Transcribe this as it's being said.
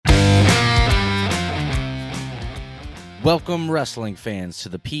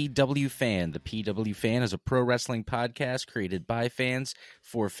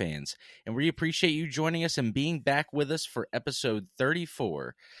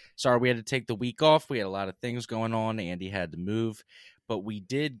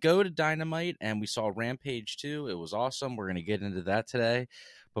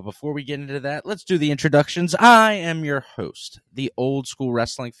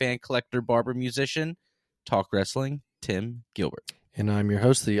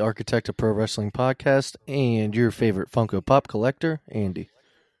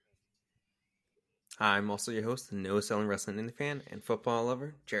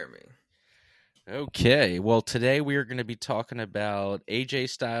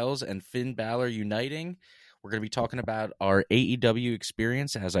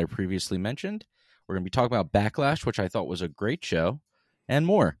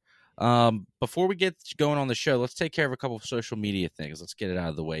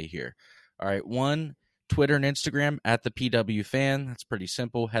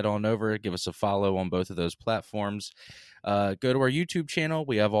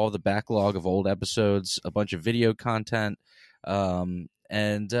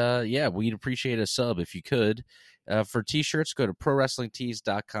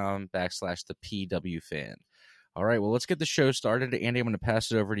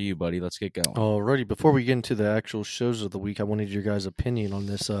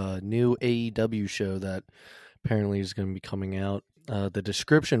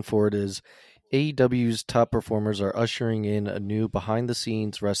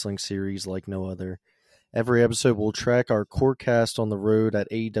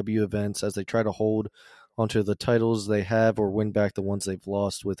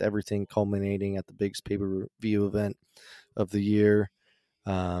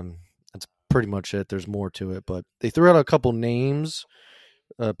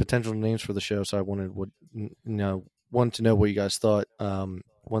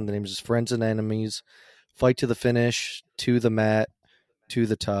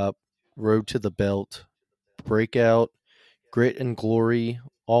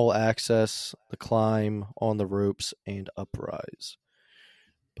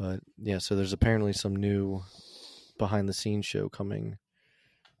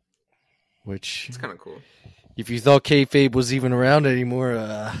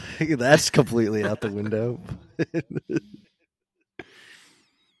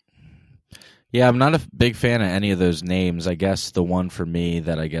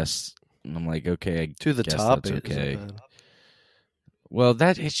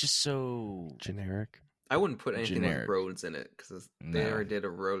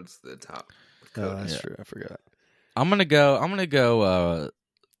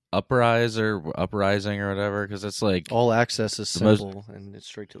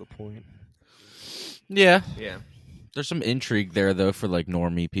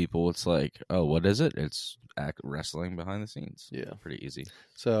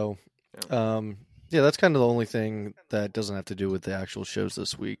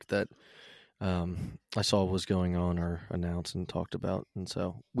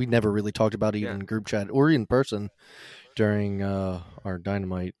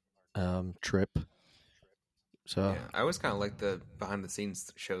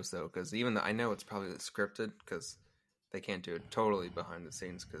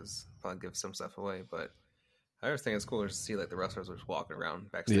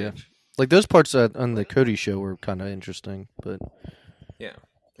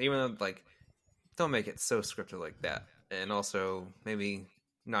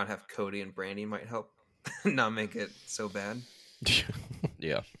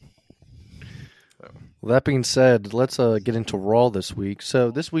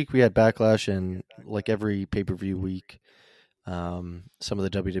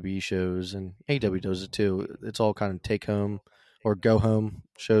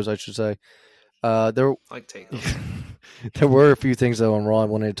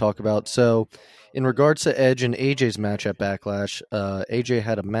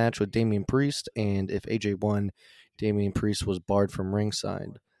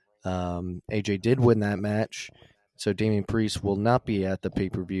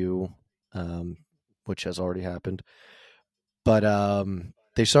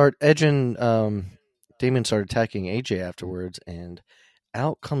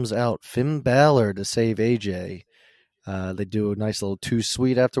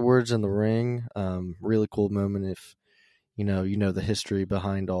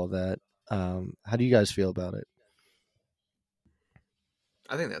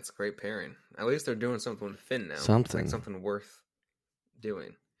I think that's a great pairing. At least they're doing something with Finn now. It's like Something. something worth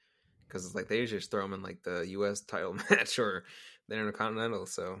doing. Because it's like they usually just throw him in like the U.S. title match or the Intercontinental.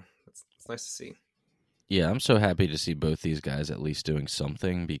 So it's nice to see. Yeah, I'm so happy to see both these guys at least doing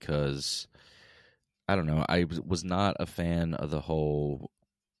something because I don't know. I was not a fan of the whole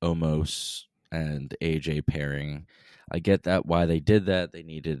Omos and AJ pairing. I get that why they did that. They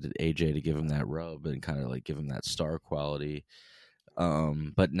needed AJ to give him that rub and kind of like give him that star quality.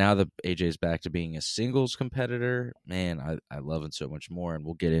 But now that AJ's back to being a singles competitor, man, I love it so much more. And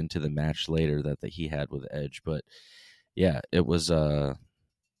we'll get into the match later that he had with Edge. But yeah, it was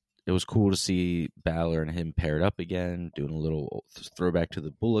cool to see Balor and him paired up again, doing a little throwback to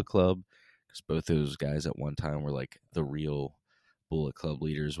the Bullet Club, because both those guys at one time were like the real Bullet Club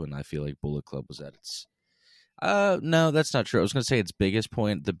leaders when I feel like Bullet Club was at its. No, that's not true. I was going to say its biggest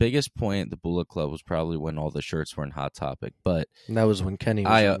point. The biggest point, the Bullet Club, was probably when all the shirts were in Hot Topic. But And that was when Kenny was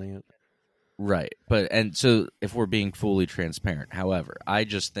running it. right. And so if we're being fully transparent, however, I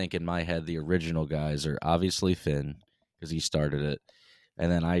just think in my head the original guys are obviously Finn because he started it.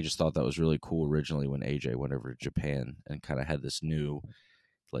 And then I just thought that was really cool originally when AJ went over to Japan and kind of had this new,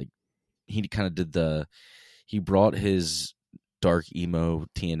 like, he kind of did he brought his dark emo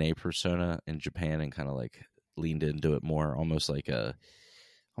TNA persona in Japan and kind of like leaned into it more, almost like an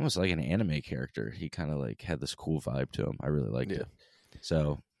anime character. He kind of like had this cool vibe to him. I really liked it.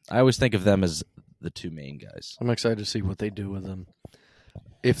 So I always think of them as the two main guys. I'm excited to see what they do with them.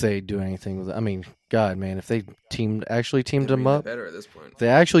 If they do anything with it. I mean, God, man, if they actually teamed them up. Better at this point. They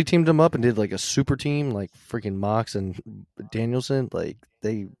actually teamed them up and did like a super team, like freaking Mox and Danielson. Like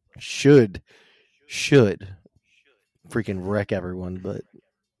they should freaking wreck everyone, but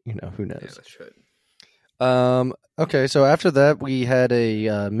who knows? Yeah, they should. Okay, so after that we had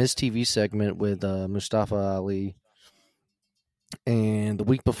a Miz TV segment with Mustafa Ali, and the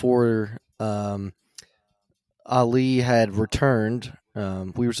week before, Ali had returned.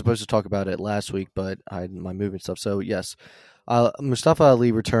 We were supposed to talk about it last week, but I had my movement stuff. So yes, Mustafa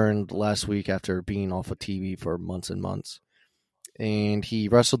Ali returned last week after being off of TV for months and months, and he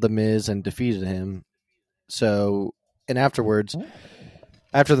wrestled the Miz and defeated him. So, and afterwards,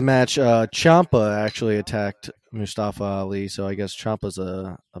 after the match, Ciampa actually attacked Mustafa Ali. So I guess Ciampa's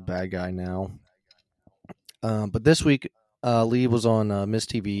a bad guy now. But this week, Ali was on Miz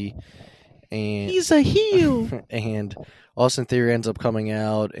TV. And he's a heel. And Austin Theory ends up coming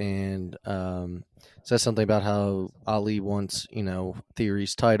out and says something about how Ali wants,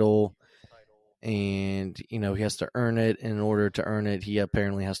 Theory's title, and he has to earn it. And in order to earn it, he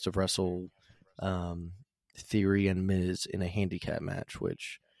apparently has to wrestle Theory and Miz in a handicap match.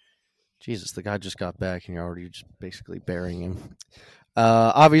 Which, Jesus, the guy just got back, and you're already just basically burying him.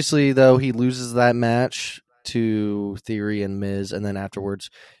 Obviously, though, he loses that match to Theory and Miz, and then afterwards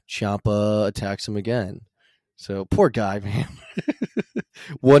Ciampa attacks him again. So poor guy, man.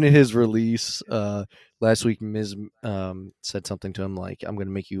 One in his release last week, Miz said something to him like, "I'm going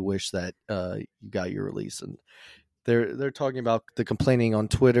to make you wish that you got your release." And they're talking about the complaining on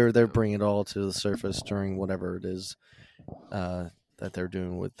Twitter. They're bringing it all to the surface during whatever it is that they're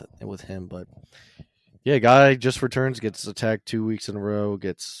doing with him. But yeah, guy just returns, gets attacked 2 weeks in a row,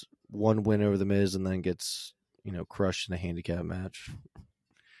 gets one win over the Miz, and then gets crushed in a handicap match.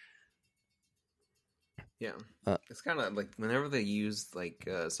 Yeah, it's kind of like whenever they use like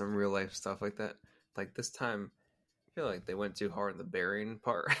some real life stuff like that. Like this time, I feel like they went too hard in the burying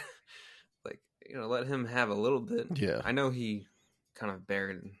part. Like let him have a little bit. Yeah, I know he kind of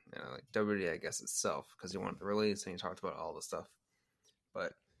buried like WWE, I guess itself, because he wanted the release and he talked about all the stuff.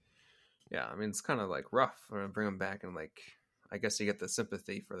 But yeah, I mean it's kind of like rough. We're gonna bring him back and like. I guess you get the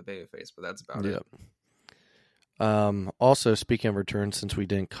sympathy for the babyface, but that's about it. Also, speaking of returns, since we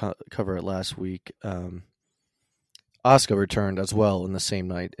didn't cover it last week, Asuka returned as well in the same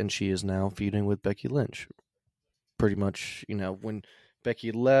night, and she is now feuding with Becky Lynch. Pretty much, when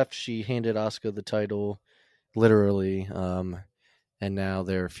Becky left, she handed Asuka the title, literally, and now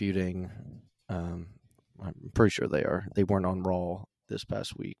they're feuding. I'm pretty sure they are. They weren't on Raw this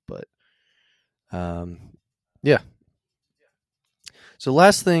past week, but yeah. So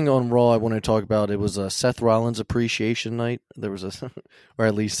last thing on Raw I want to talk about, it was a Seth Rollins appreciation night. There was or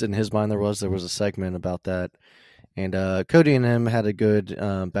at least in his mind there was a segment about that. And Cody and him had a good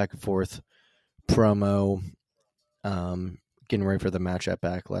back and forth promo, getting ready for the match at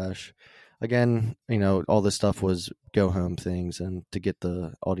Backlash. Again, all this stuff was go-home things and to get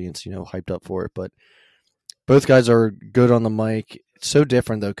the audience, hyped up for it. But both guys are good on the mic. It's so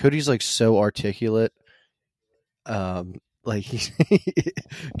different, though. Cody's, like, so articulate. Like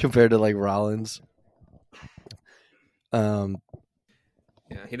compared to like Rollins.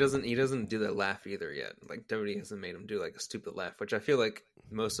 Yeah, he doesn't do that laugh either yet. Like WWE hasn't made him do like a stupid laugh, which I feel like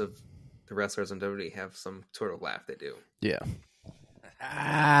most of the wrestlers in WWE have some sort of laugh they do. Yeah.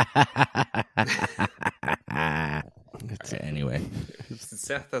 Anyway,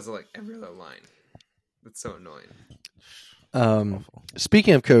 Seth has like every other line. It's so annoying.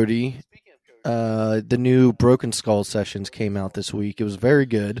 Speaking of Cody, the new Broken Skull sessions came out this week. It was very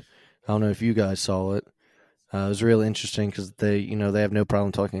good. I don't know if you guys saw it. It was really interesting because they have no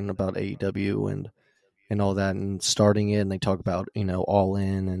problem talking about AEW and all that and starting it, and they talk about All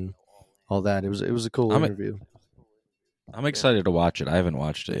In and all that. It was a cool interview. I'm excited to watch it. I haven't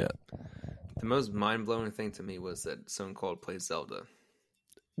watched it yet. The most mind-blowing thing to me was that Stone Cold plays Zelda.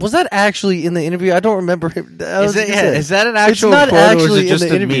 Was that actually in the interview? I don't remember him. Is that an actual quote, or is it in just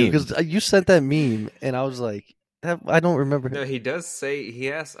the a interview? meme? Because you sent that meme, and I was like, I don't remember him. No, he does say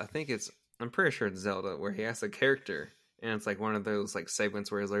he asks. I'm pretty sure it's Zelda, where he asks a character, and it's like one of those like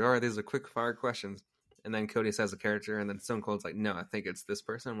segments where he's like, "All right, these are quick fire questions," and then Cody says a character, and then Stone Cold's like, "No, I think it's this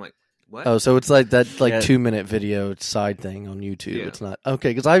person." I'm like, "What?" Oh, so it's like that 2-minute video side thing on YouTube. Yeah. It's not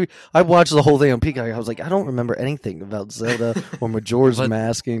okay because I watched the whole thing on Peacock. I was like, I don't remember anything about Zelda or Majora's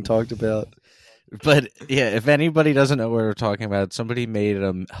Mask getting talked about. But yeah, if anybody doesn't know what we're talking about, somebody made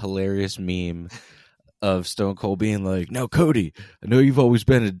a hilarious meme of Stone Cold being like, "Now, Cody, I know you've always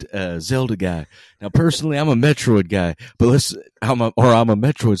been a Zelda guy. Now, personally, I'm a Metroid guy, but I'm a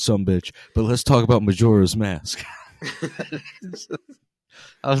Metroid sumbitch. But let's talk about Majora's Mask."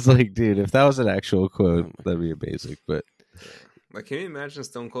 I was like, dude, if that was an actual quote, that'd be amazing. But like, can you imagine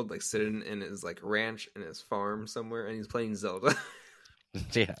Stone Cold like sitting in his like ranch in his farm somewhere, and he's playing Zelda?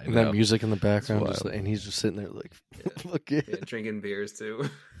 Yeah, and that music in the background, and he's just sitting there like, look at drinking beers too.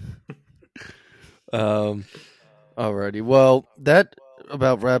 Alrighty. Well, that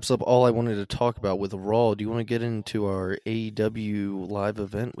about wraps up all I wanted to talk about with Raw. Do you want to get into our AEW live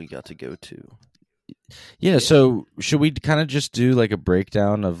event we got to go to? Yeah, so should we kind of just do like a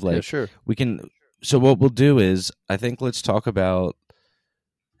breakdown of like sure. We can so what we'll do is I think let's talk about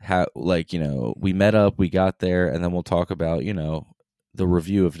how we met up, we got there, and then we'll talk about, the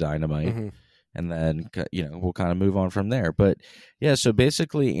review of Dynamite. Mm-hmm. And then, we'll kind of move on from there. But, yeah, so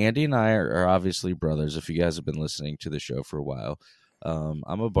basically, Andy and I are obviously brothers, if you guys have been listening to the show for a while.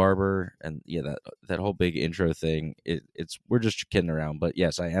 I'm a barber, and, yeah, that whole big intro thing, we're just kidding around. But,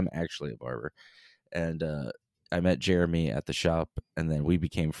 yes, I am actually a barber. And I met Jeremy at the shop, and then we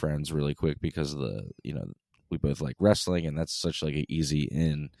became friends really quick because of we both like wrestling, and that's such like an easy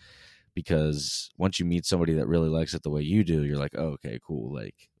in. Because once you meet somebody that really likes it the way you do, you're like, oh, okay, cool.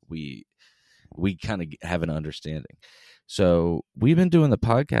 Like, we kind of have an understanding. So we've been doing the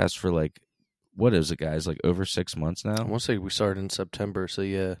podcast for like, what is it, guys? Like over 6 months now? I want to say we started in September, so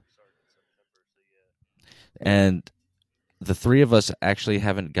yeah. And the three of us actually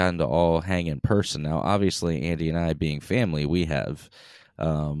haven't gotten to all hang in person. Now, obviously, Andy and I being family, we have.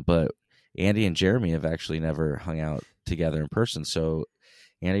 But Andy and Jeremy have actually never hung out together in person. So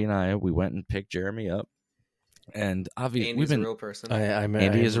Andy and I, we went and picked Jeremy up. And obviously, Andy's a real person.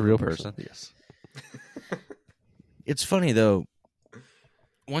 Andy is a real person. Yes. It's funny though.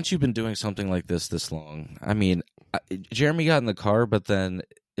 Once you've been doing something like this long, I mean, Jeremy got in the car, but then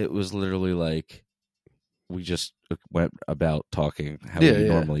it was literally like we just went about talking how we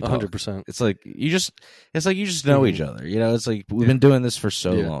normally talk. 100%. It's like you just know each other. It's like we've been doing this for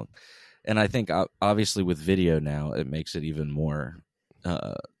so long, and I think obviously with video now it makes it even more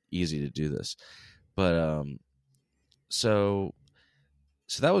easy to do this. But so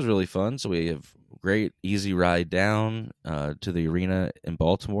that was really fun. So we have a great, easy ride down to the arena in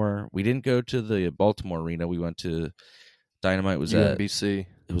Baltimore. We didn't go to the Baltimore arena. We went to Dynamite. Was UMBC.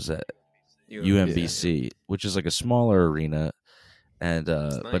 It was at UMBC, which is like a smaller arena, and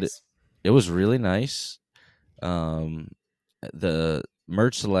nice. But it was really nice. The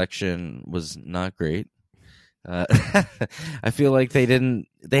merch selection was not great. I feel like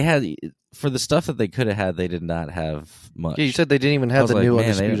they had for the stuff that they could have had, they did not have much. Yeah, you said they didn't even have the new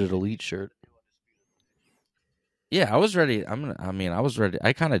Undisputed Elite shirt. Yeah, I was ready. I was ready.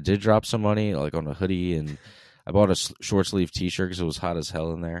 I kind of did drop some money like on a hoodie, and I bought a short sleeve T-shirt because it was hot as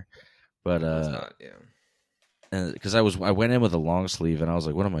hell in there. But hot, yeah. And because I went in with a long sleeve, and I was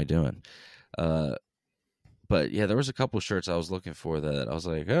like, what am I doing? But yeah, there was a couple shirts I was looking for that I was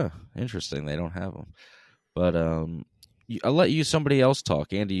like, oh, interesting. They don't have them. But I'll let somebody else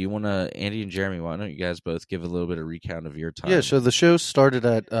talk. Andy and Jeremy, why don't you guys both give a little bit of recount of your time? Yeah, so the show started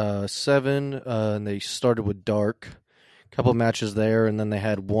at 7, and they started with Dark. A couple of matches there, and then they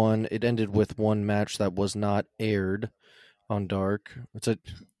had it ended with one match that was not aired on Dark.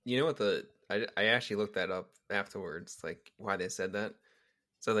 You know what I actually looked that up afterwards, like why they said that.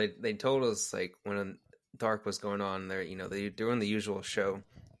 So they told us like when Dark was going on, they're doing the usual show,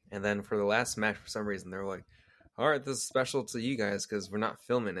 and then for the last match, for some reason, they were like, "All right, this is special to you guys because we're not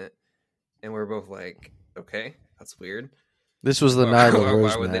filming it," and we're both like, "Okay, that's weird." This was Like, the Nyla why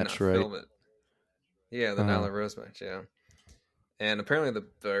Rose would they not match, right? film it? Yeah, the Nyla Rose match. Yeah, and apparently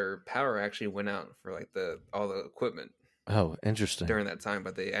their power actually went out for like all the equipment Oh, interesting. during that time,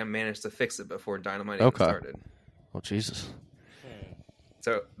 but they managed to fix it before Dynamite even Okay. started. Oh, Jesus.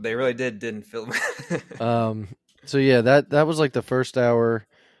 So they really didn't film it. So yeah, that was like the first hour.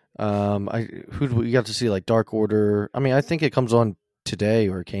 We got to see like Dark Order. I mean, I think it comes on today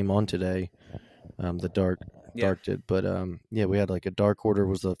or it came on today. The Dark did, but yeah, we had like a Dark Order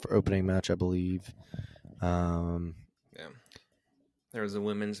was the opening match, I believe. Yeah. There was a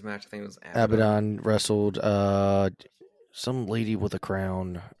women's match. I think it was Abaddon wrestled some lady with a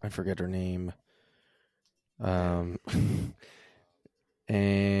crown. I forget her name.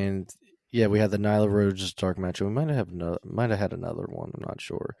 And yeah, we had the Nyla Rose Dark match. We might have had another one. I'm not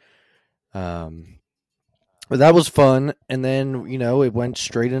sure. But that was fun. And then it went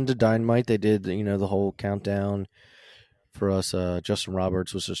straight into Dynamite. They did the whole countdown for us. Justin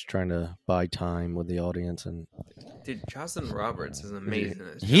Roberts was just trying to buy time with the audience. And dude, Justin Roberts is amazing.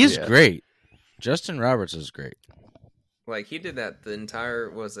 He's great. Justin Roberts is great. Like he did that the entire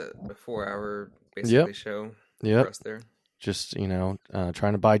a 4-hour basically show. For us there. Just trying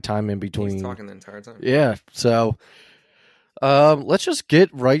to buy time in between. He's talking the entire time. Yeah. So let's just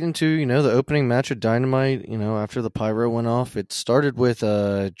get right into the opening match of Dynamite. After the pyro went off, it started with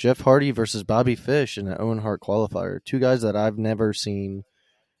Jeff Hardy versus Bobby Fish in an Owen Hart qualifier. Two guys that I've never seen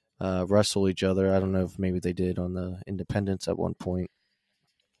wrestle each other. I don't know if maybe they did on the Independents at one point,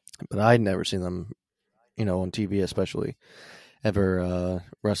 but I'd never seen them, on TV especially, ever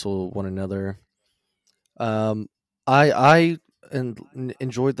wrestle one another. I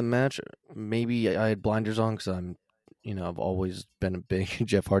enjoyed the match. Maybe I had blinders on because I've always been a big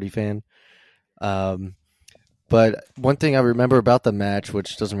Jeff Hardy fan. But one thing I remember about the match,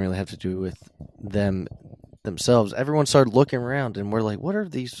 which doesn't really have to do with them themselves, everyone started looking around and we're like, what are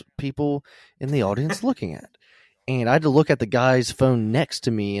these people in the audience looking at? And I had to look at the guy's phone next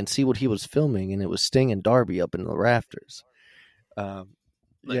to me and see what he was filming, and it was Sting and Darby up in the rafters.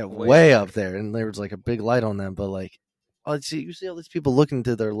 Way up there, and there was like a big light on them. But you see all these people looking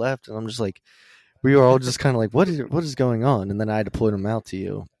to their left, and I'm just like, we were all just kind of like, what is going on? And then I had to point them out to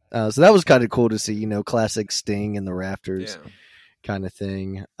you. So that was kind of cool to see, classic Sting in the rafters kind of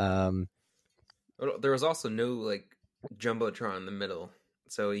thing. There was also no Jumbotron in the middle.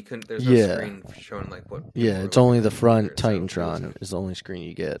 So you couldn't. There's no screen showing what. Yeah, it's only the front Titantron is the only screen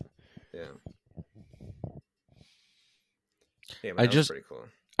you get. Yeah. Yeah, but that was pretty cool.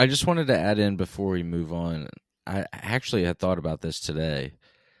 I just wanted to add in before we move on. I actually had thought about this today,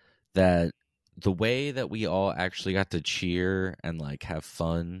 that the way that we all actually got to cheer and have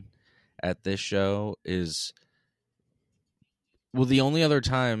fun at this show is, well, the only other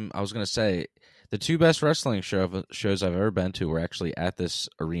time I was going to say. The two best wrestling shows I've ever been to were actually at this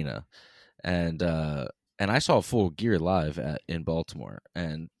arena, and I saw Full Gear live in Baltimore,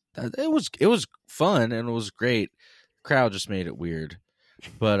 and it was fun and it was great. The crowd just made it weird,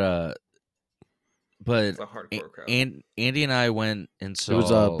 but it's a hardcore crowd. Andy and I went and saw. It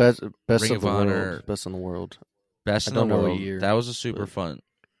was best Ring of the Honor, world, best in the world, best in the world. What year, that was a super fun.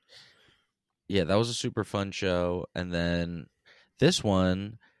 Yeah, that was a super fun show, and then this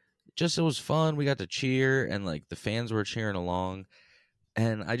one. Just it was fun. We got to cheer, and the fans were cheering along.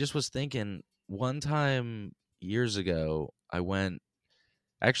 And I just was thinking, one time years ago, I went.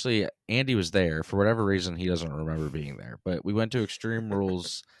 Actually, Andy was there for whatever reason. He doesn't remember being there, but we went to Extreme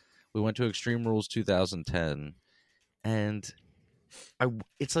Rules. We went to Extreme Rules 2010, and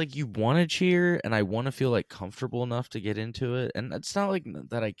it's you want to cheer, and I want to feel comfortable enough to get into it. And it's not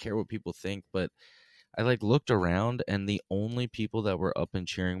that I care what people think, but. I looked around, and the only people that were up and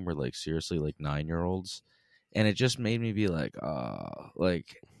cheering were seriously 9-year-olds, and it just made me be I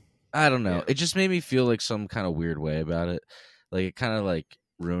don't know. Yeah. It just made me feel some kind of weird way about it. It kind of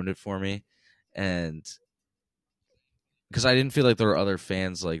ruined it for me, and because I didn't feel there were other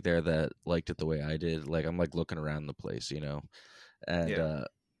fans there that liked it the way I did. I'm looking around the place, and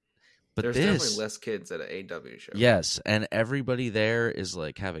but there's definitely less kids at an AW show. Yes, and everybody there is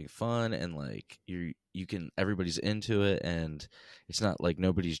having fun, and you can everybody's into it, and it's not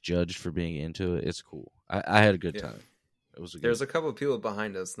nobody's judged for being into it. It's cool. I had a good time. It was. There's a couple of people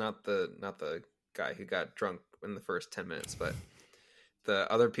behind us, not the guy who got drunk in the first 10 minutes, but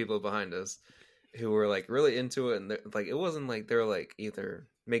the other people behind us who were really into it, and it wasn't they were either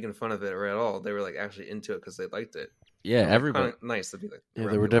making fun of it or at all. They were actually into it because they liked it. Yeah, Kind everybody. of nice to be like. Yeah,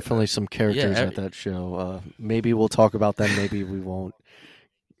 around there were people like definitely that. some characters Yeah, at that show. Maybe we'll talk about them. Maybe we won't.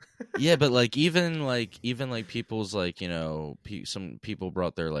 Yeah, but like even like people's like some people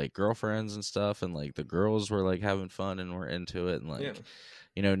brought their like girlfriends and stuff, and like the girls were like having fun and were into it, and like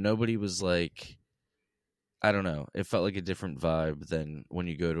nobody was like, I don't know, it felt like a different vibe than when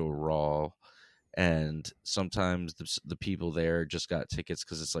you go to a Raw, and sometimes the people there just got tickets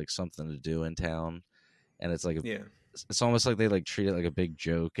because it's like something to do in town, and it's like Yeah. it's almost like they like treat it like a big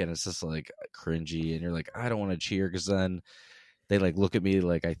joke, and it's just like cringy, and you're like, I don't want to cheer because then they like look at me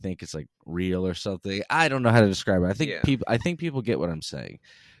like I think it's like real or something. I don't know how to describe it. I think people get what I'm saying,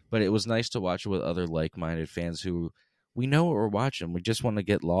 but it was nice to watch it with other like-minded fans who we know what we're watching. We just want to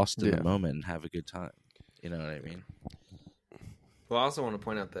get lost in the moment and have a good time. You know what I mean? Well, I also want to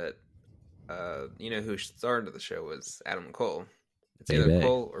point out that who started the show was Adam Cole. It's either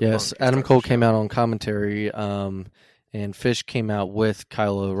Cole or yes, Punk Adam Cole came out on commentary, and Fish came out with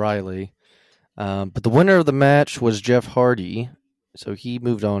Kyle O'Reilly. But the winner of the match was Jeff Hardy, so he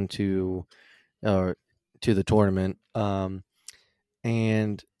moved on to the tournament.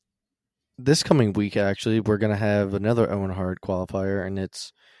 And this coming week, actually, we're going to have another Owen Hart qualifier, and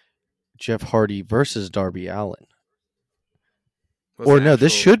it's Jeff Hardy versus Darby Allin.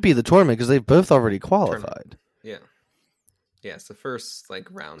 This should be the tournament because they've both already qualified. Yeah. Yeah, it's the first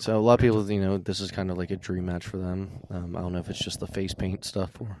round. So a lot of people, this is kind of like a dream match for them. I don't know if it's just the face paint stuff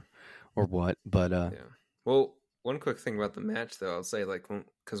or what, but yeah. Well, one quick thing about the match, though, I'll say,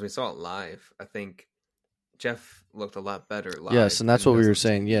 because we saw it live, I think Jeff looked a lot better live. Yes, and that's what we were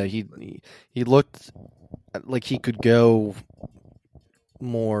saying. Yeah, he looked like he could go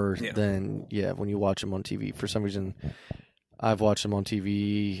more than when you watch him on TV. For some reason, I've watched him on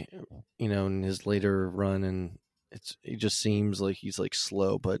TV, in his later run, and it just seems like he's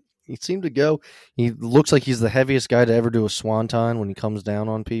slow, but he seemed to go. He looks like he's the heaviest guy to ever do a swanton when he comes down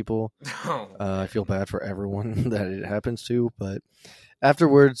on people. I feel bad for everyone that it happens to, but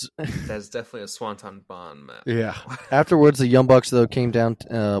afterwards, that's definitely a swanton bomb, man. Yeah. Afterwards, the Young Bucks though came down,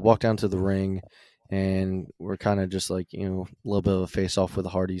 walked down to the ring, and we're kind of just a little bit of a face off with the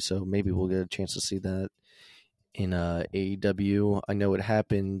Hardys. So maybe we'll get a chance to see that in AEW. I know it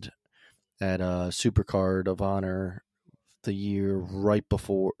happened at Supercard of Honor the year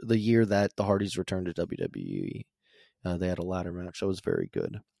that the Hardys returned to WWE. They had a ladder match that was very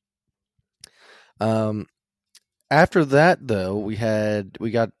good. After that, though, we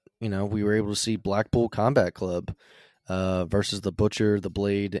were able to see Blackpool Combat Club versus the Butcher, the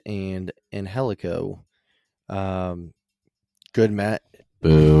Blade, and Angelico. Good match.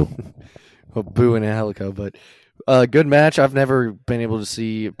 Boo. Well, boo and Angelico, but good match. I've never been able to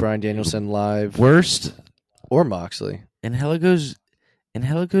see Bryan Danielson live. Worst or Moxley. Angelico's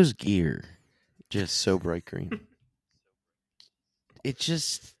gear just so bright green. It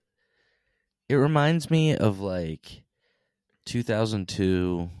reminds me of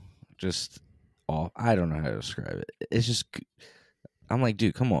 2002. Just off. I don't know how to describe it. It's just, I'm like,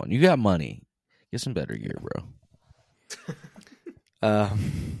 dude, come on, you got money, get some better gear, bro. At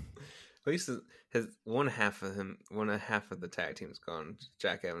least his one half of the tag team is gone.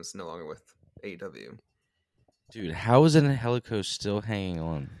 Jack Evans is no longer with AEW. Dude, how is Angelico still hanging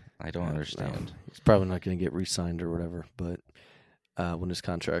on? I don't understand. No, he's probably not going to get re-signed or whatever, but when his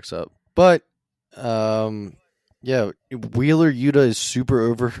contract's up. But Wheeler Yuta is super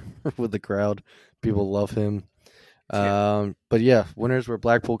over with the crowd. People love him. But yeah, winners were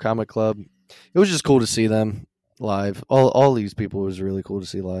Blackpool Combat Club. It was just cool to see them live. All these people was really cool to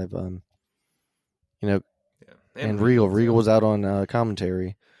see live. And Regal was out on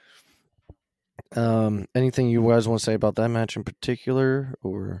commentary. Anything you guys want to say about that match in particular,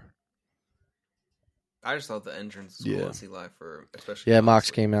 or? I just thought the entrance was cool to see live for, especially. Yeah,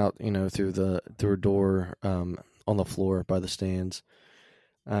 Mox came out, through a door on the floor by the stands.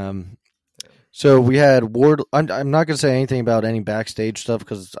 So we had Ward. I'm not going to say anything about any backstage stuff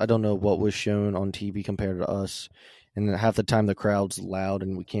because I don't know what was shown on TV compared to us, and half the time the crowd's loud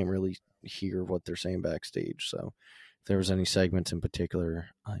and we can't really hear what they're saying backstage. So if there was any segments in particular,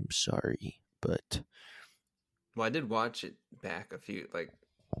 I'm sorry. But I did watch it back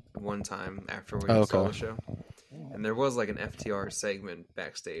one time after we saw the show, and there was an FTR segment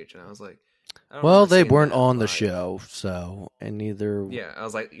backstage, and I was like, they weren't on the show, so and neither. Yeah, I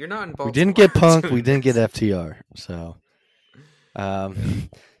was like, you're not involved. We didn't get Punk, we didn't get FTR, so.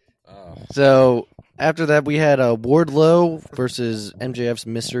 So after that, we had Wardlow versus MJF's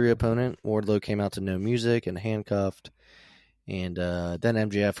mystery opponent. Wardlow came out to no music and handcuffed, and then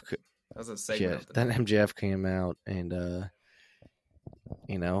MJF. That was a segment. Then MJF came out and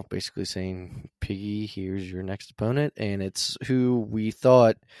basically saying, Piggy, here's your next opponent, and it's who we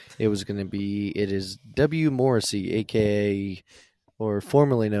thought it was going to be. It is W. Morrissey, aka or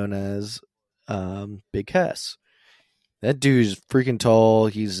formerly known as Big Cass. That dude's freaking tall.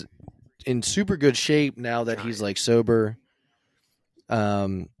 He's in super good shape now that he's like sober.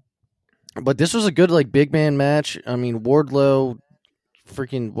 But this was a good like big man match. I mean, Wardlow,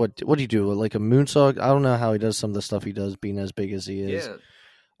 freaking what do you do? Like a moonsault? I don't know how he does some of the stuff he does, being as big as he is. Yeah.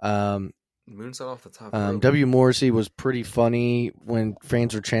 Moonsault off the top rope. W. Morrissey was pretty funny when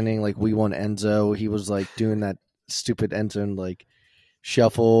fans were chanting like "We want Enzo." He was like doing that stupid Enzo like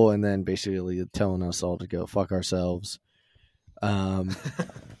shuffle, and then basically telling us all to go fuck ourselves. I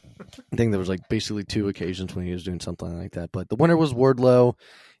think there was like basically 2 occasions when he was doing something like that. But the winner was Wardlow,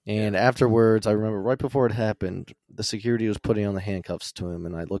 and afterwards, I remember right before it happened, the security was putting on the handcuffs to him,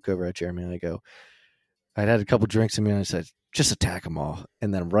 and I look over at Jeremy and I go, I'd had a couple drinks in me, and I said, just attack them all.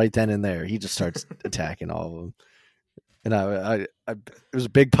 And then right then and there, he just starts attacking all of them. And I it was a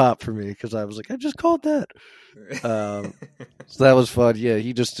big pop for me because I was like, I just called that. So that was fun. Yeah,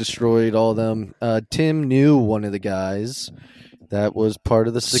 he just destroyed all of them. Tim knew one of the guys that was part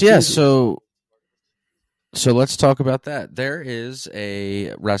of the security. Yeah, so let's talk about that. There is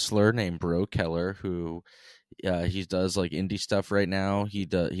a wrestler named Bro Keller who he does like indie stuff right now.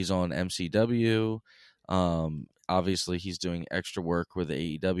 He's on MCW. Obviously he's doing extra work with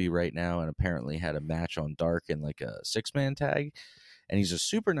AEW right now, and apparently had a match on Dark in like a 6-man tag. And he's a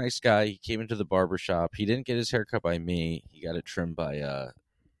super nice guy. He came into the barbershop. He didn't get his hair cut by me. He got it trimmed by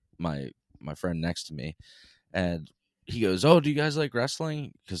my friend next to me. And he goes, "Oh, do you guys like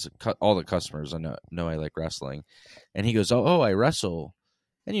wrestling?" Because all the customers I know I like wrestling. And he goes, "Oh, I wrestle."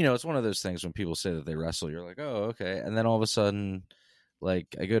 And it's one of those things when people say that they wrestle, you're like, "Oh, okay." And then all of a sudden,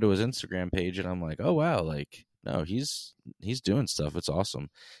 like, I go to his Instagram page and I'm like, "Oh wow, like, no, he's doing stuff. It's awesome."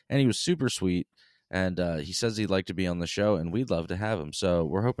 And he was super sweet. And he says he'd like to be on the show, and we'd love to have him. So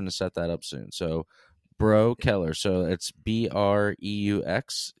we're hoping to set that up soon. So Bro Keller. So it's BREUXKELLER.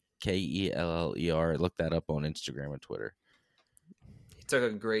 Look that up on Instagram and Twitter. He took a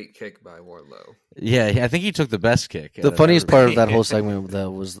great kick by Wardlow. Yeah, I think he took the best kick. The funniest part of that whole segment,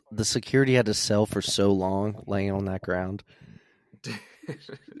 though, was the security had to sell for so long laying on that ground.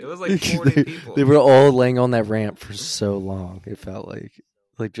 It was like 40 people. They were all laying on that ramp for so long. It felt like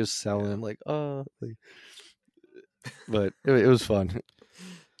just selling, but it was fun.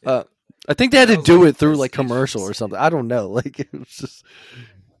 I think they had to do it through like commercial or something. I don't know. Like it was just.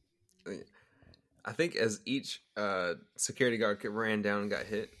 I think as each security guard ran down and got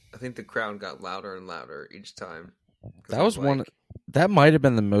hit, I think the crowd got louder and louder each time. That was one. That might have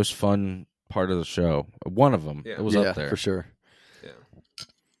been the most fun part of the show. One of them. Yeah. It was up there for sure. Yeah,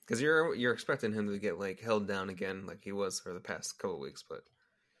 because you're expecting him to get like held down again, like he was for the past couple of weeks, but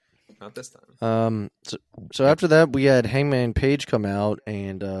not this time. So after that, we had Hangman Page come out,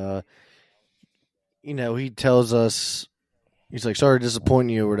 and he tells us, he's like, "Sorry to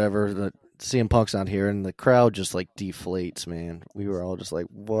disappoint you," or whatever. That CM Punk's not here, and the crowd just like deflates. Man, we were all just like,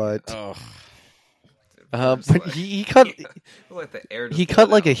 "What?" Oh. But he cut like the air he cut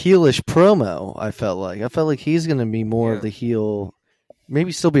like a heelish promo. I felt like he's gonna be more of the heel,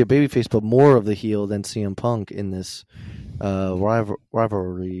 maybe still be a babyface, but more of the heel than CM Punk in this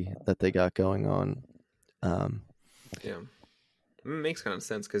rivalry that they got going on. It makes kind of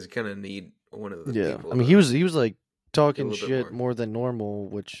sense because you kind of need one of the people. I mean, he was like talking shit more than normal,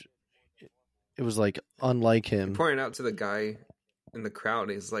 which it was like unlike him. Pointing out to the guy in the crowd,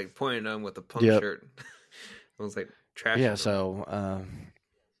 he's like pointing at him with the Punk shirt. It was like trash. Yeah, so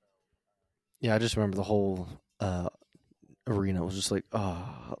I just remember the whole arena was just like,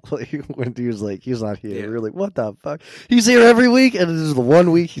 oh, like when he was like, he's not here. Yeah. We were like, what the fuck? He's here every week, and this is the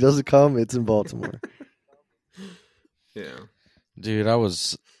one week he doesn't come. It's in Baltimore. Yeah, dude, I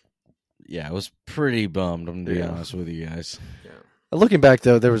was pretty bummed. I'm gonna be honest with you guys. Yeah. Looking back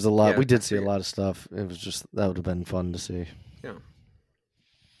though, there was a lot. We did see a lot of stuff. It was just that would have been fun to see. Yeah.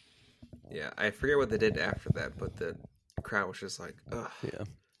 Yeah, I forget what they did after that, but the crowd was just like, ugh. Yeah.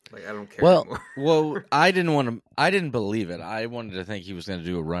 Like, I don't care anymore. Well, I didn't believe it. I wanted to think he was going to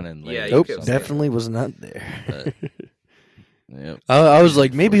do a run-in later. Yeah, nope, definitely was not there. Yep. I was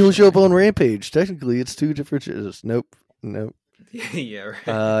like, maybe he'll show up on Rampage. Technically, it's 2 different shows. Nope. Yeah,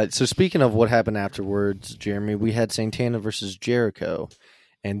 right. So speaking of what happened afterwards, Jeremy, we had Santana versus Jericho.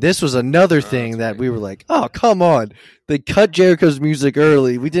 And this was another thing that we were like, oh, come on. They cut Jericho's music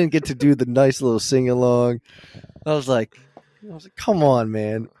early. We didn't get to do the nice little sing-along. I was like, come on,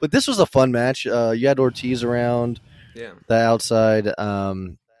 man. But this was a fun match. You had Ortiz around the outside,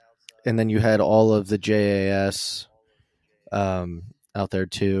 and then you had all of the JAS. out there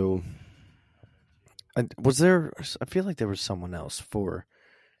too. Was there? I feel like there was someone else for.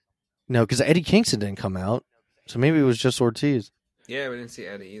 No, because Eddie Kingston didn't come out, so maybe it was just Ortiz. Yeah, we didn't see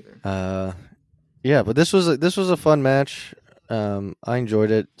Eddie either. Yeah, but this was a fun match. I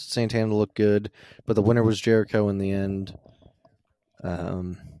enjoyed it. Santana looked good, but the winner was Jericho in the end.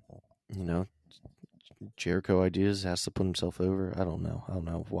 You know, Jericho Ideas has to put himself over. I don't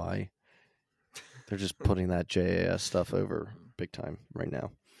know why. They're just putting that JAS stuff over big time right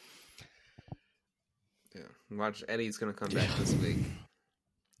now. Yeah, watch Eddie's gonna come back this week.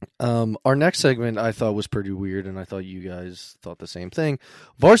 Our next segment I thought was pretty weird, and I thought you guys thought the same thing.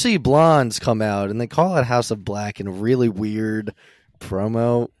 Varsity Blondes come out, and they call it House of Black in a really weird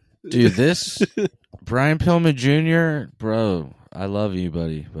promo. Dude, this Brian Pillman Jr., bro, I love you,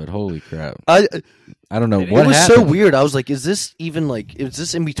 buddy, but holy crap. I don't know it what was happened. so weird. I was like, is this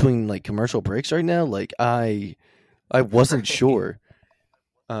in between like commercial breaks right now? Like I wasn't sure.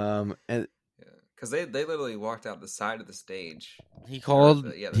 And because they literally walked out the side of the stage. He called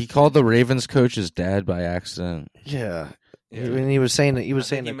the Ravens coach's dad by accident. Yeah. And he was saying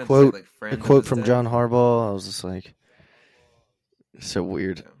a quote, a quote from John Harbaugh. I was just like, so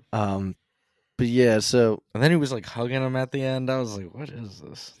weird. Yeah. But yeah, so and then he was like hugging him at the end. I was like, what is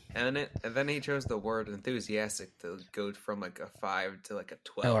this? And then he chose the word enthusiastic to go from like a 5 to like a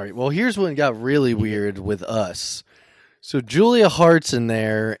 12. all right. Well, here's when it got really weird with us. So Julia Hart's in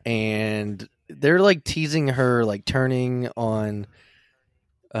there, and they're like teasing her, like turning on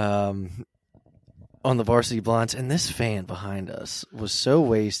the Varsity Blondes, and this fan behind us was so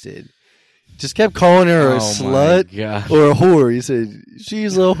wasted. Just kept calling her a slut or a whore. He said,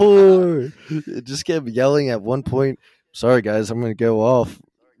 she's a whore. It just kept yelling at one point. Sorry, guys, I'm going to go off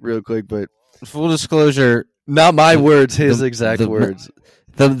real quick, but full disclosure, not my words, his exact words.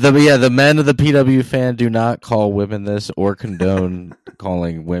 The men of the PW fan do not call women this or condone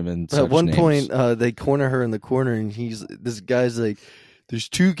calling women such At one names. point, they corner her in the corner, and this guy's like, there's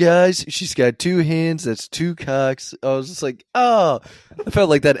two guys. She's got two hands. That's two cocks. I was just like, oh. I felt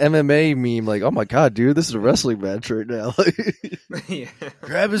like that MMA meme. Like, oh my god, dude, this is a wrestling match right now. Yeah.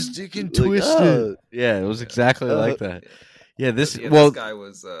 Grab his dick and Like, twist oh. it. Yeah, it was exactly like that. Yeah, this guy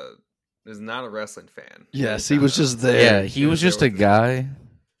was not a wrestling fan. Yes, he was just there. Yeah, he was just a guy.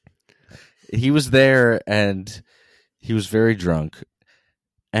 He was there, and he was very drunk,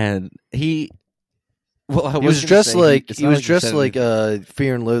 and he. Well, he was dressed like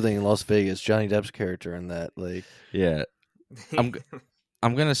Fear and Loathing in Las Vegas, Johnny Depp's character in that. Like, yeah, I'm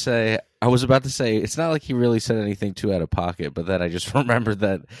gonna say I was about to say it's not like he really said anything too out of pocket, but then I just remembered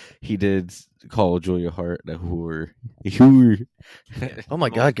that he did call Julia Hart a whore. Oh my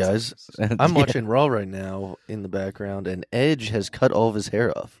god, guys! I'm watching Raw right now in the background, and Edge has cut all of his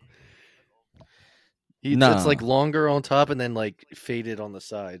hair off. It's like longer on top and then like faded on the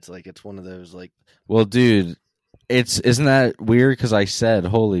sides. Like it's one of those like. Well, dude, isn't that weird? Because I said,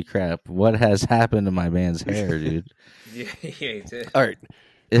 "Holy crap! What has happened to my man's hair, dude?" Yeah, he did. All right.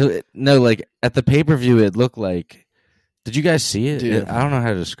 No, like at the pay-per-view, it looked like. Did you guys see it? Dude. I don't know how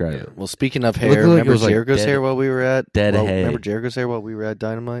to describe it. Well, speaking of hair, remember Jericho's hair while we were at Remember Jericho's hair while we were at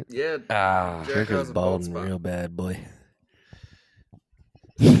Dynamite? Yeah. Jericho's balding real bad, boy.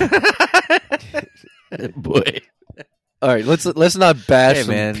 Boy. All right, let's not bash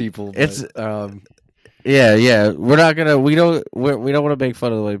man. people. It's yeah. We're not gonna. We don't want to make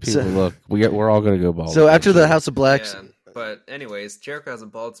fun of the way people look. We're all gonna go bald. So after the House of Blacks, but anyways, Jericho has a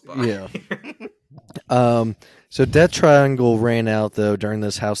bald spot. Yeah. So Death Triangle ran out though during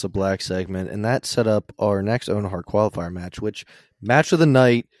this House of Black segment, and that set up our next Owen Hart qualifier match. Which match of the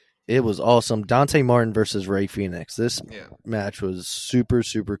night? It was awesome. Dante Martin versus Ray Phoenix. This match was super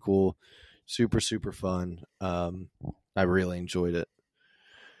super cool, super super fun. I really enjoyed it.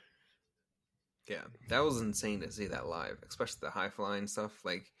 Yeah, that was insane to see that live, especially the high flying stuff.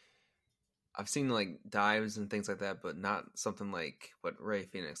 Like, I've seen like dives and things like that, but not something like what Ray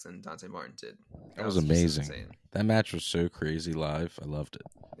Phoenix and Dante Martin did. That was amazing. That match was so crazy live. I loved it.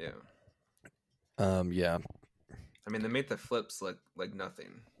 Yeah. Yeah. I mean, they made the flips look like nothing.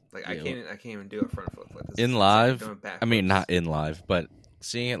 Like I can't even do a front flip like this. In live, I mean, not in live, but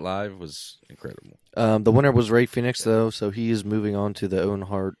seeing it live was incredible. The winner was Ray Phoenix, though, so he is moving on to the Owen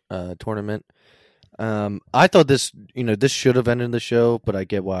Hart tournament. I thought this should have ended the show, but I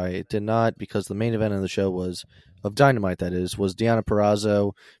get why it did not, because the main event of the show was Dynamite. That was Deonna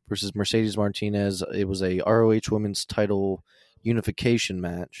Purrazzo versus Mercedes Martinez. It was a ROH Women's Title unification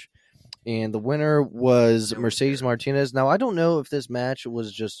match, and the winner was Mercedes Martinez. Now I don't know if this match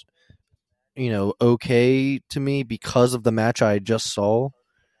was just okay to me because of the match I just saw.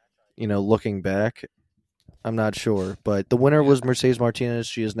 Looking back, I'm not sure, but the winner was Mercedes Martinez.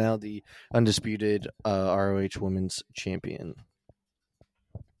 She is now the undisputed ROH Women's Champion.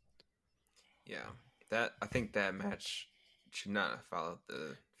 Yeah, I think that match should not have followed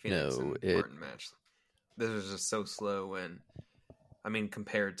the Phoenix and Martin match. This was just so slow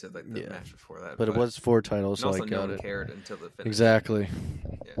compared to like the match before that. But it was 4 titles, so also I got no one it. cared until the finish. Exactly.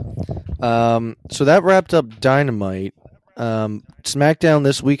 Yeah. So that wrapped up Dynamite. SmackDown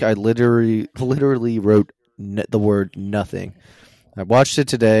this week, I literally wrote the word nothing. I watched it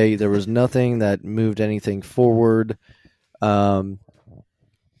today. There was nothing that moved anything forward. I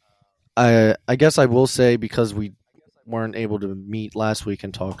guess I will say, because we weren't able to meet last week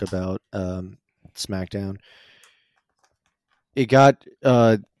and talk about SmackDown, it got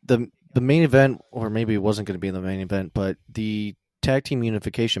the main event, or maybe it wasn't going to be the main event, but the tag team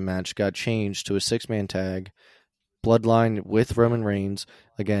unification match got changed to a 6-man tag. Bloodline with Roman Reigns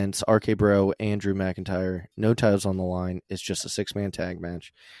against RK Bro and Drew McIntyre. No titles on the line. It's just a 6-man tag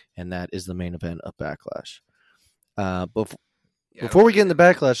match, and that is the main event of Backlash. Before we get into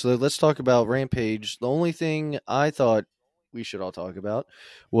Backlash, though, let's talk about Rampage. The only thing I thought we should all talk about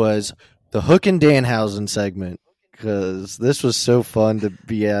was the Hook and Danhausen segment, because this was so fun to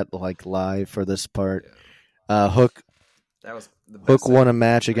be at live for this part. Hook won a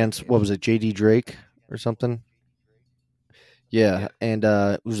match against, what was it, JD Drake or something? Yeah. And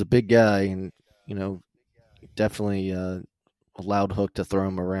it was a big guy, and definitely allowed Hook to throw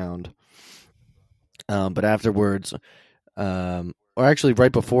him around. But afterwards, or actually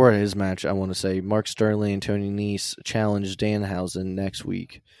right before his match, I want to say, Mark Sterling and Tony Nese challenged Danhausen next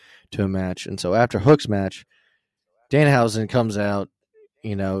week to a match. And so after Hook's match, Danhausen comes out,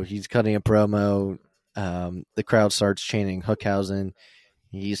 he's cutting a promo. The crowd starts chanting Hookhausen.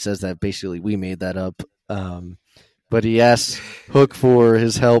 He says that basically we made that up. But he asks Hook for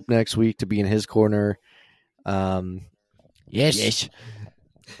his help next week to be in his corner. Yes.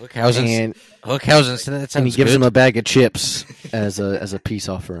 Hookhausen, and he gives him a bag of chips as a peace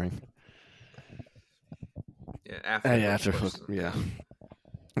offering. Yeah, after Hook, yeah.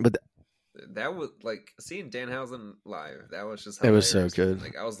 But that was like seeing Danhausen live. That was just it was so good.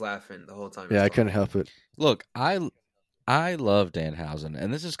 Like I was laughing the whole time. Yeah, I couldn't help it. Look, I love Danhausen,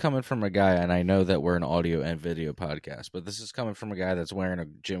 and this is coming from a guy, and I know that we're an audio and video podcast, but this is coming from a guy that's wearing a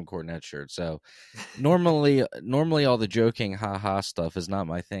Jim Cornette shirt. So normally all the joking ha-ha stuff is not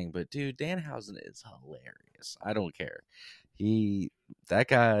my thing, but dude, Danhausen is hilarious. I don't care. That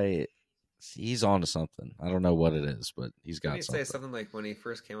guy, he's on to something. I don't know what it is, but he's got something. Didn't he say something like when he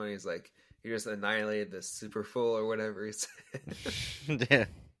first came on, he's like, you just annihilated the super full or whatever he said. Yeah.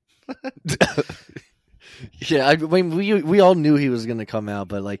 Yeah, I mean, we all knew he was gonna come out,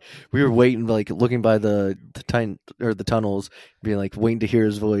 but we were waiting, looking by the tunnels, being waiting to hear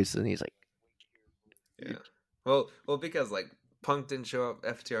his voice, and he's like, yeah, well, because Punk didn't show up,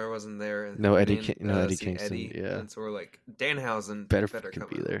 FTR wasn't there, and Eddie Kingston, Eddie, yeah, and so we're like, Danhausen better come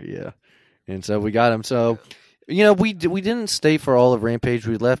be out. there, yeah, and so we got him. So, we didn't stay for all of Rampage.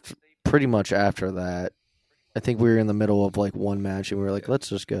 We left pretty much after that. I think we were in the middle of one match, and we were like, let's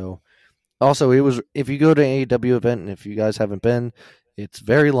just go. Also, if you go to an AEW event, and if you guys haven't been, it's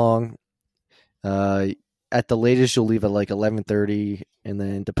very long. At the latest, you'll leave at 11:30, and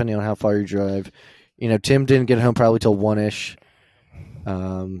then depending on how far you drive, Tim didn't get home probably till 1-ish.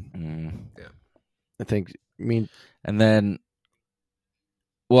 Yeah, I think. And then,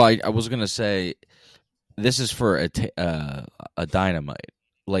 well, I was gonna say, this is for a Dynamite.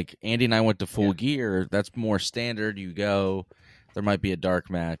 Like Andy and I went to Full Gear. That's more standard. You go. There might be a dark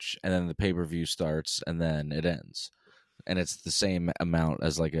match, and then the pay-per-view starts, and then it ends. And it's the same amount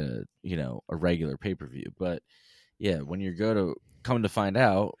as a regular pay-per-view. But yeah, when you come to find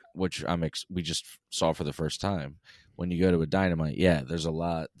out, which we just saw for the first time, when you go to a Dynamite, there's a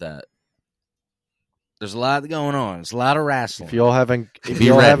lot going on. It's a lot of wrestling. If y'all haven't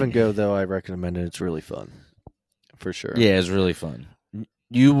go though, I recommend it. It's really fun, for sure. Yeah, it's really fun.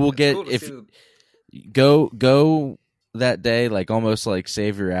 You will get go that day, almost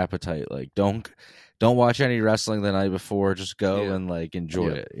save your appetite. Don't watch any wrestling the night before. Just go and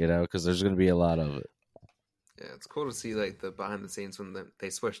enjoy it, because there's going to be a lot of it. Yeah, it's cool to see the behind the scenes when they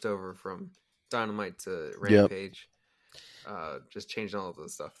switched over from Dynamite to Rampage. Just changing all of the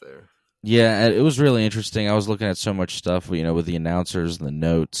stuff there. Yeah, it was really interesting. I was looking at so much stuff, with the announcers and the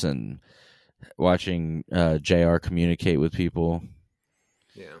notes, and watching JR communicate with people.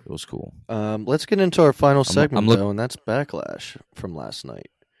 Yeah, it was cool. Let's get into our final segment, though, and that's Backlash from last night.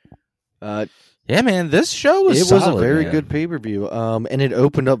 Yeah, man, this show was was a very good pay-per-view, and it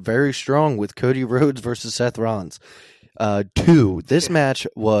opened up very strong with Cody Rhodes versus Seth Rollins. 2. This match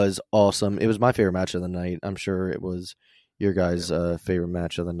was awesome. It was my favorite match of the night. I'm sure it was your guys' favorite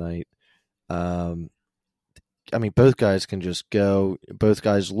match of the night. I mean, both guys can just go. Both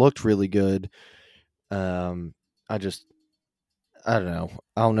guys looked really good. I don't know.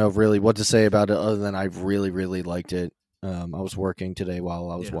 I don't know really what to say about it other than I really, really liked it. I was working today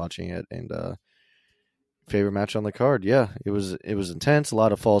while I was watching it, and favorite match on the card. Yeah, it was intense. A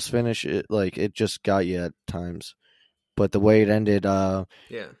lot of false finish. It just got you at times. But the way it ended,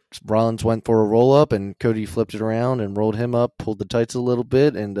 Rollins went for a roll up, and Cody flipped it around and rolled him up, pulled the tights a little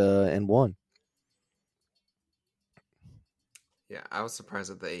bit, and won. Yeah, I was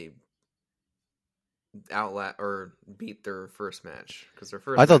surprised that they beat their first match because their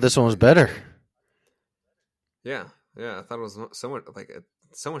first. I thought this one was better. Yeah, I thought it was so much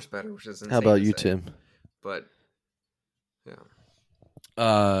better, which is insane. How about you, Tim? But yeah,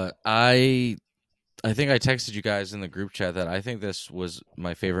 I think I texted you guys in the group chat that I think this was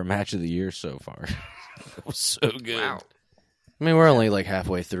my favorite match of the year so far. It was so good. Wow. I mean, we're only like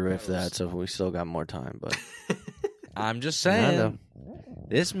halfway through if that, so we still got more time. But I'm just saying,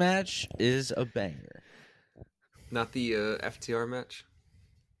 this match is a banger. Not the FTR match?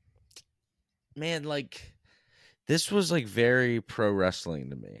 Man, this was very pro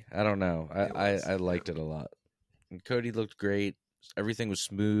wrestling to me. I don't know. I liked it a lot. And Cody looked great. Everything was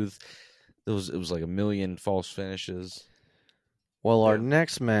smooth. It was like a million false finishes. Well, our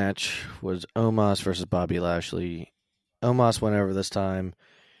next match was Omos versus Bobby Lashley. Omos went over this time.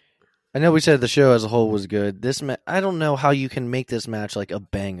 I know we said the show as a whole was good. I don't know how you can make this match like a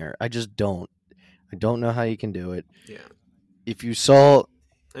banger. I just don't. I don't know how you can do it. Yeah. If you saw...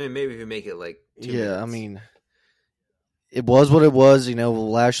 I mean, maybe if you make it 2 minutes. I mean... It was what it was.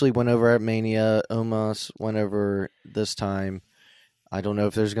 Lashley went over at Mania. Omos went over this time. I don't know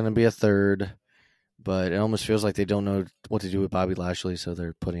if there's going to be a third, but it almost feels like they don't know what to do with Bobby Lashley, so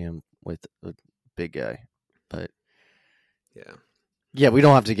they're putting him with a big guy. But yeah, we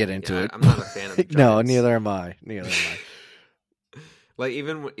don't have to get into it. I'm not a fan of the Giants. No, neither am I. Even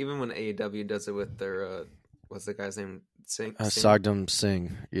when AEW does it with their what's the guy's name? Singh? Sagdam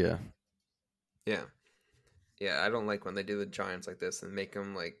Singh. Yeah. I don't like when they do the Giants like this and make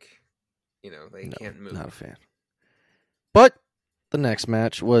them can't move. Not a fan. But the next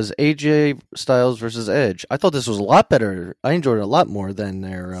match was AJ Styles versus Edge. I thought this was a lot better. I enjoyed it a lot more than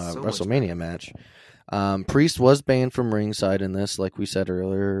their WrestleMania match. Priest was banned from ringside in this, like we said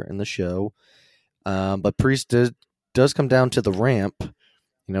earlier in the show. But Priest does come down to the ramp.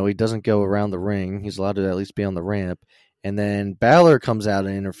 He doesn't go around the ring. He's allowed to at least be on the ramp. And then Balor comes out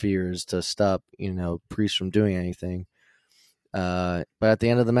and interferes to stop, Priest from doing anything. But at the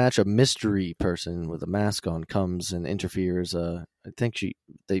end of the match, a mystery person with a mask on comes and interferes. I think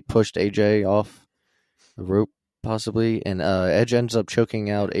they pushed AJ off the rope, possibly, and Edge ends up choking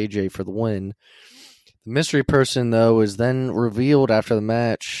out AJ for the win. The mystery person, though, is then revealed after the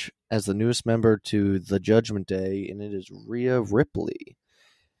match as the newest member to the Judgment Day, and it is Rhea Ripley.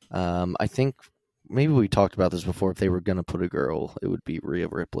 I think maybe we talked about this before. If they were going to put a girl, it would be Rhea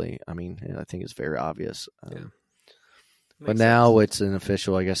Ripley. I mean, I think it's very obvious. But now it's an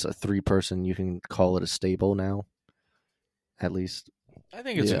official, I guess, a 3-person. You can call it a stable now, at least. I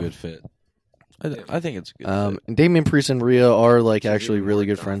think it's a good fit. I think it's a good fit. And Damian Priest and Rhea are actually really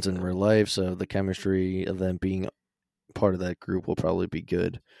good friends in real life, so the chemistry of them being part of that group will probably be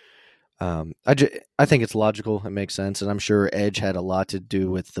good. I think it's logical. It makes sense, and I'm sure Edge had a lot to do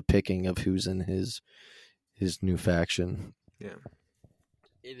with the picking of who's in his new faction. Yeah,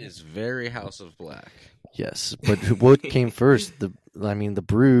 it is very House of Black. Yes, but what came first? The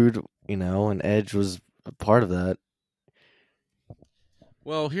Brood, and Edge was a part of that.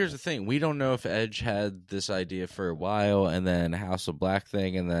 Well, here's the thing. We don't know if Edge had this idea for a while and then House of Black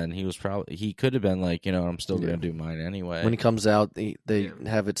thing, and then he could have been like, I'm still going to do mine anyway. When he comes out, they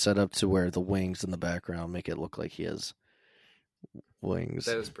have it set up to where the wings in the background make it look like he has wings.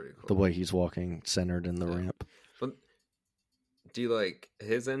 That is pretty cool. The way he's walking centered in the ramp. But do you like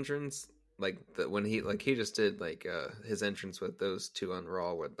his entrance? When he just did his entrance with those two on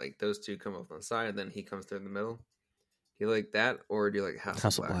Raw, where those two come up on the side and then he comes through in the middle. Do you like that, or do you like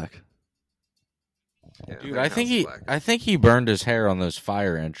House of Black? Yeah, dude, I think he burned his hair on those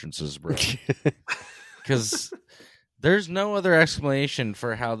fire entrances, bro. Because there's no other explanation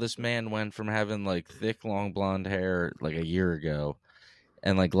for how this man went from having thick, long blonde hair a year ago,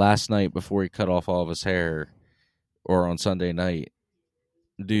 and last night before he cut off all of his hair, or on Sunday night.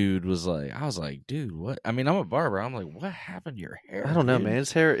 Dude was I was like, dude, what? I mean, I'm a barber. I'm like, what happened to your hair? I don't know, man.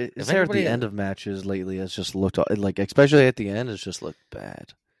 His hair at the end of matches lately has just looked especially at the end, it's just looked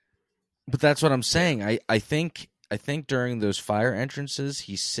bad. But that's what I'm saying. I think I think during those fire entrances,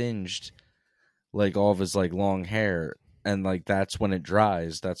 he singed like all of his like long hair, and like that's when it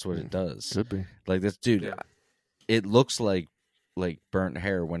dries. That's what it does. Could be. Like this dude, Yeah. it looks like burnt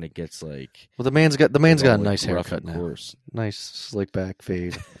hair when it gets like. Well, the man's got a all, nice like, rough haircut and now. coarse. Nice slick back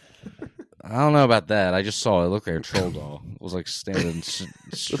fade. I don't know about that. I just saw it. It looked like a troll doll. It was like standing straight.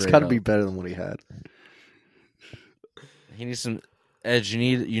 It's got to up. be better than what he had. He needs some edge.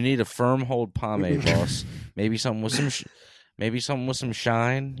 You need a firm hold pomade, boss. Maybe something with some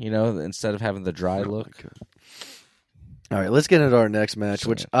shine. You know, instead of having the dry look. All right, let's get into our next match,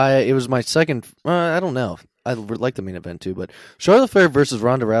 which it was my second. I don't know. I like the main event too, but Charlotte Flair versus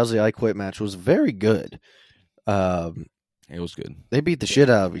Ronda Rousey I Quit match was very good. It was good. They beat the shit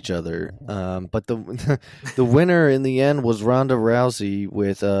out of each other, but the the winner in the end was Ronda Rousey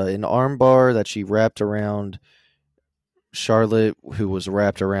with an armbar that she wrapped around Charlotte, who was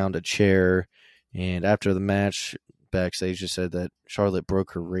wrapped around a chair. And after the match, backstage, she said that Charlotte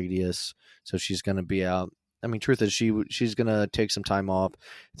broke her radius, so she's going to be out. I mean, truth is, she's going to take some time off.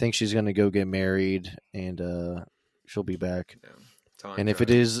 I think she's going to go get married, and she'll be back. Yeah. And if it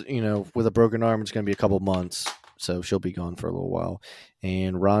is, with a broken arm, it's going to be a couple months. So she'll be gone for a little while.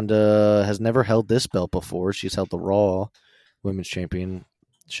 And Ronda has never held this belt before. She's held the Raw Women's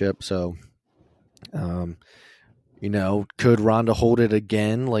Championship. So, could Ronda hold it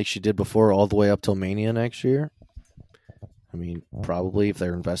again like she did before all the way up till Mania next year? I mean, probably if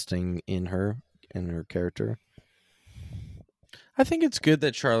they're investing in her character. I think it's good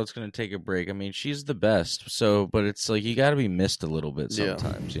that Charlotte's going to take a break. I mean, she's the best. So, but it's like you got to be missed a little bit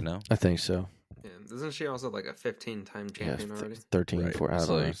sometimes, I think so. Yeah. Isn't she also like a 15-time champion already? 13, right. 14. I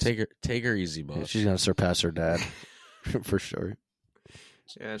So don't know. take her easy, boss. Yeah, she's going to surpass her dad for sure.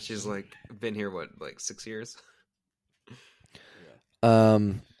 Yeah, she's like been here 6 years. I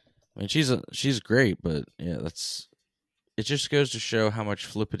mean, she's great, but yeah, it just goes to show how much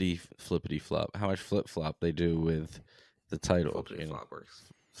flippity flop, how much flip flop they do with the title. Flippity flop works.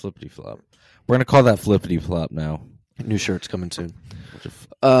 Flippity flop. We're gonna call that flippity flop now. New shirts coming soon.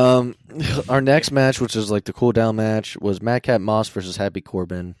 Our next match, which is like the cool down match, was Madcap Moss versus Happy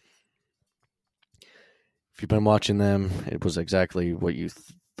Corbin. If you've been watching them, it was exactly what you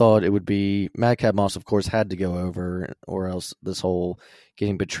thought it would be. Madcap Moss, of course, had to go over, or else this whole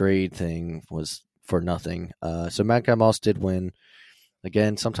getting betrayed thing was for nothing. So Madcap Moss did win.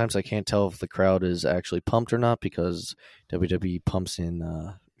 Again, sometimes I can't tell if the crowd is actually pumped or not because WWE pumps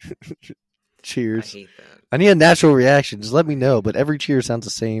in cheers. I hate that. I need a natural reaction. Just let me know. But every cheer sounds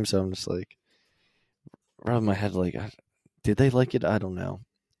the same, so I'm just like, around my head, like, did they like it? I don't know.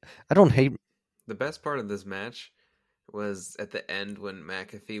 I don't hate. The best part of this match was at the end when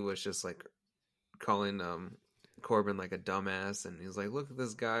McAfee was just like calling Corbin like a dumbass, and he's like, "Look at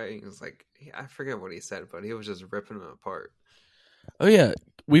this guy." He was like, I forget what he said, but he was just ripping him apart. Oh yeah,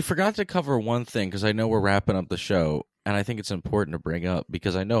 we forgot to cover one thing because I know we're wrapping up the show, and I think it's important to bring up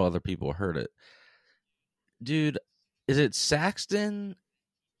because I know other people heard it. Dude, is it Saxton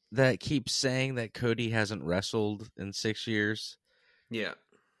that keeps saying that Cody hasn't wrestled in 6 years? Yeah.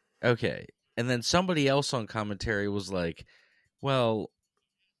 Okay. And then somebody else on commentary was like, well,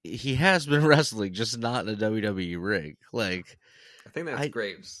 he has been wrestling, just not in a WWE ring. Like, I think that's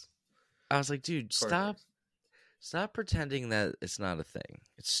Graves. I was like, dude, stop pretending that it's not a thing.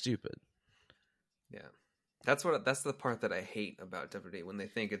 It's stupid. Yeah. That's the part that I hate about WWE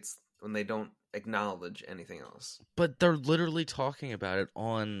when they don't acknowledge anything else. But they're literally talking about it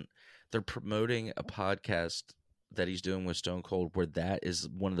they're promoting a podcast that he's doing with Stone Cold where that is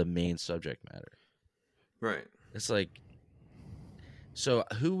one of the main subject matter. Right. It's like, so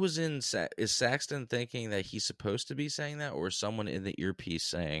who was is Saxton thinking that he's supposed to be saying that, or someone in the earpiece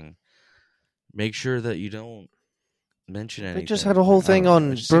saying, make sure that you don't mention anything? They just had a whole thing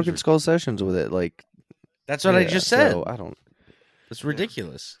on Broken Skull Sessions with it. Like, that's what I just said. So I don't. It's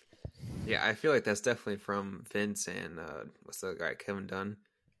ridiculous. Yeah, I feel like that's definitely from Vince and what's the guy, Kevin Dunn?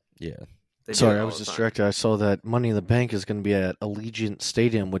 Yeah. Sorry, I was distracted. I saw that Money in the Bank is going to be at Allegiant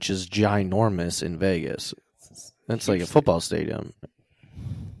Stadium, which is ginormous in Vegas. That's like a football stadium.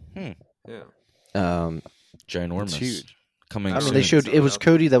 Yeah. Ginormous. It's huge. Coming. I mean, soon. they showed it was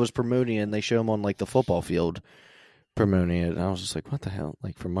Cody that was promoting it, and they show him on like the football field promoting it. And I was just like, what the hell?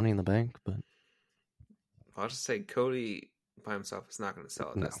 Like for Money in the Bank? But I'll just say Cody by himself is not going to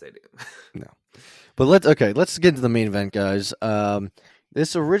sell at that stadium. No. But let's get into the main event, guys.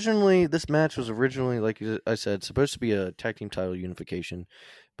 This match was originally, like I said, supposed to be a tag team title unification,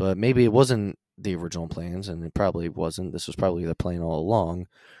 but maybe it wasn't the original plans, and it probably wasn't. This was probably the plan all along.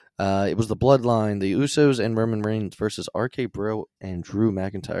 It was the Bloodline, the Usos, and Roman Reigns versus RK Bro and Drew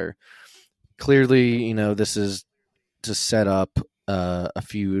McIntyre. Clearly, this is to set up a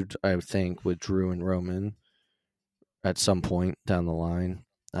feud, I would think, with Drew and Roman at some point down the line.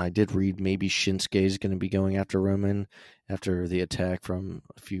 I did read maybe Shinsuke is going to be going after Roman after the attack from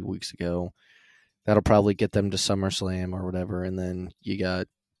a few weeks ago. That'll probably get them to SummerSlam or whatever, and then you got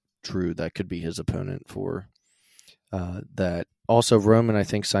Drew. That could be his opponent for that. Also, Roman, I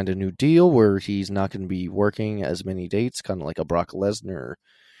think, signed a new deal where he's not going to be working as many dates, kind of like a Brock Lesnar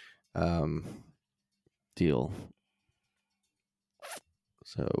deal.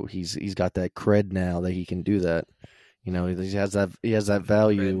 So he's got that cred now that he can do that. You know, he has that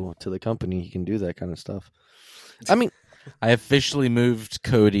value to the company. He can do that kind of stuff. I mean, I officially moved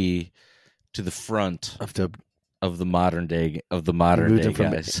Cody to the front of the modern day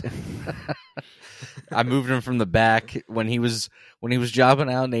guys. I moved him from the back when he was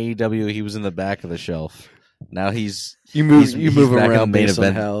jobbing out in AEW. He was in the back of the shelf. Now he's move him back around in main based on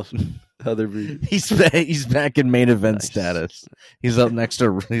event. how they're being. He's back in main event Nice. status. He's up next to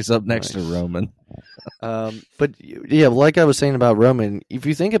Roman. But yeah, like I was saying about Roman, if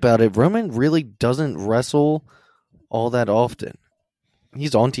you think about it, Roman really doesn't wrestle all that often.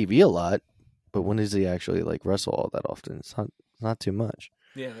 He's on TV a lot, but when does he actually like wrestle all that often? It's not too much.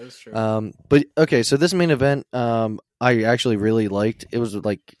 Yeah, that's true. But okay, so this main event, I actually really liked. It was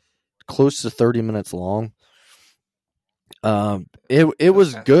like close to 30 minutes long. It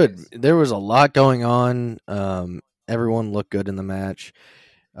was good. There was a lot going on. Everyone looked good in the match.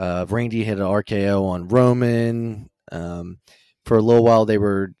 Randy hit an RKO on Roman. For a little while, they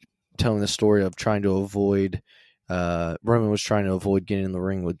were telling the story of trying to avoid. Roman was trying to avoid getting in the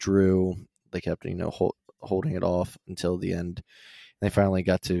ring with Drew. They kept, holding it off until the end. They finally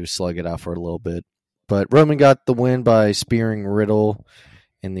got to slug it out for a little bit. But Roman got the win by spearing Riddle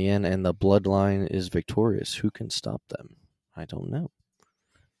in the end, and the Bloodline is victorious. Who can stop them? I don't know.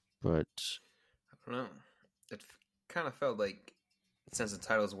 But I don't know. It kind of felt like, since the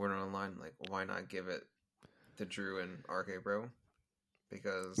titles weren't on the line, like, why not give it to Drew and RK Bro?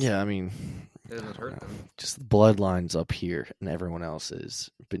 Because yeah, I mean, it doesn't hurt them. Just the Bloodline's up here, and everyone else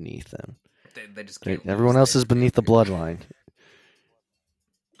is beneath them. They just can't. Everyone else is beneath the Bloodline.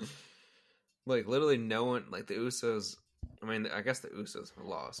 Like, literally no one, like the Usos, I mean, I guess the Usos have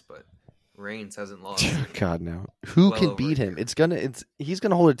lost, but Reigns hasn't lost. God, no. Who well can beat him? year. He's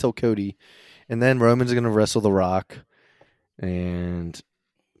gonna hold it till Cody, and then Roman's gonna wrestle The Rock. And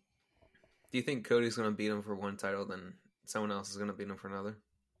do you think Cody's gonna beat him for one title, then someone else is gonna beat him for another?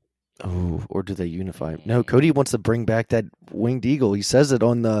 oh, or do they unify? No, Cody wants to bring back that winged eagle. He says it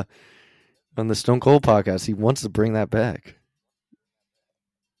on the Stone Cold podcast. He wants to bring that back.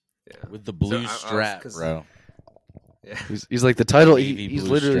 Yeah. With the blue strap, bro. Yeah. He's like the title. Navy He's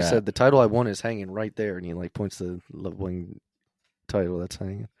blue literally strap. said the title I want is hanging right there, and he like points to the wing title that's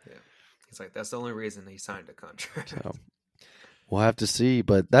hanging. Yeah. He's like, that's the only reason he signed a contract. So we'll have to see,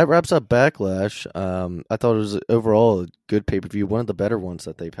 but that wraps up Backlash. I thought it was overall a good pay per view, one of the better ones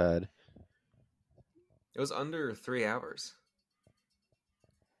that they've had. It was under 3 hours.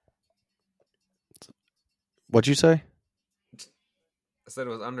 What'd you say? I said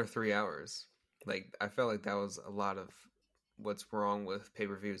it was under 3 hours. Like, I felt like that was a lot of what's wrong with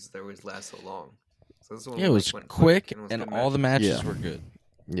pay-per-views. They always last so long. So this one Yeah, it was went quick, and it was and good all the matches. matches Yeah. were good.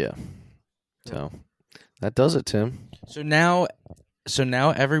 Yeah. So that does it, Tim. So now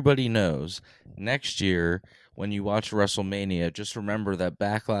everybody knows. Next year, when you watch WrestleMania, just remember that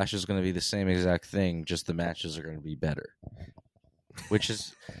Backlash is going to be the same exact thing. Just the matches are going to be better, which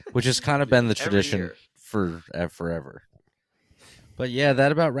has kind of been the Every tradition year. for forever. But yeah,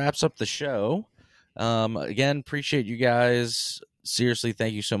 that about wraps up the show. Again, appreciate you guys. Seriously,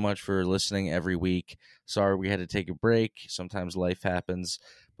 thank you so much for listening every week. Sorry we had to take a break. Sometimes life happens.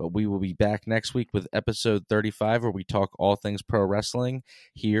 But we will be back next week with episode 35, where we talk all things pro wrestling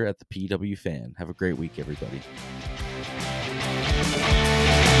here at the PW Fan. Have a great week, everybody.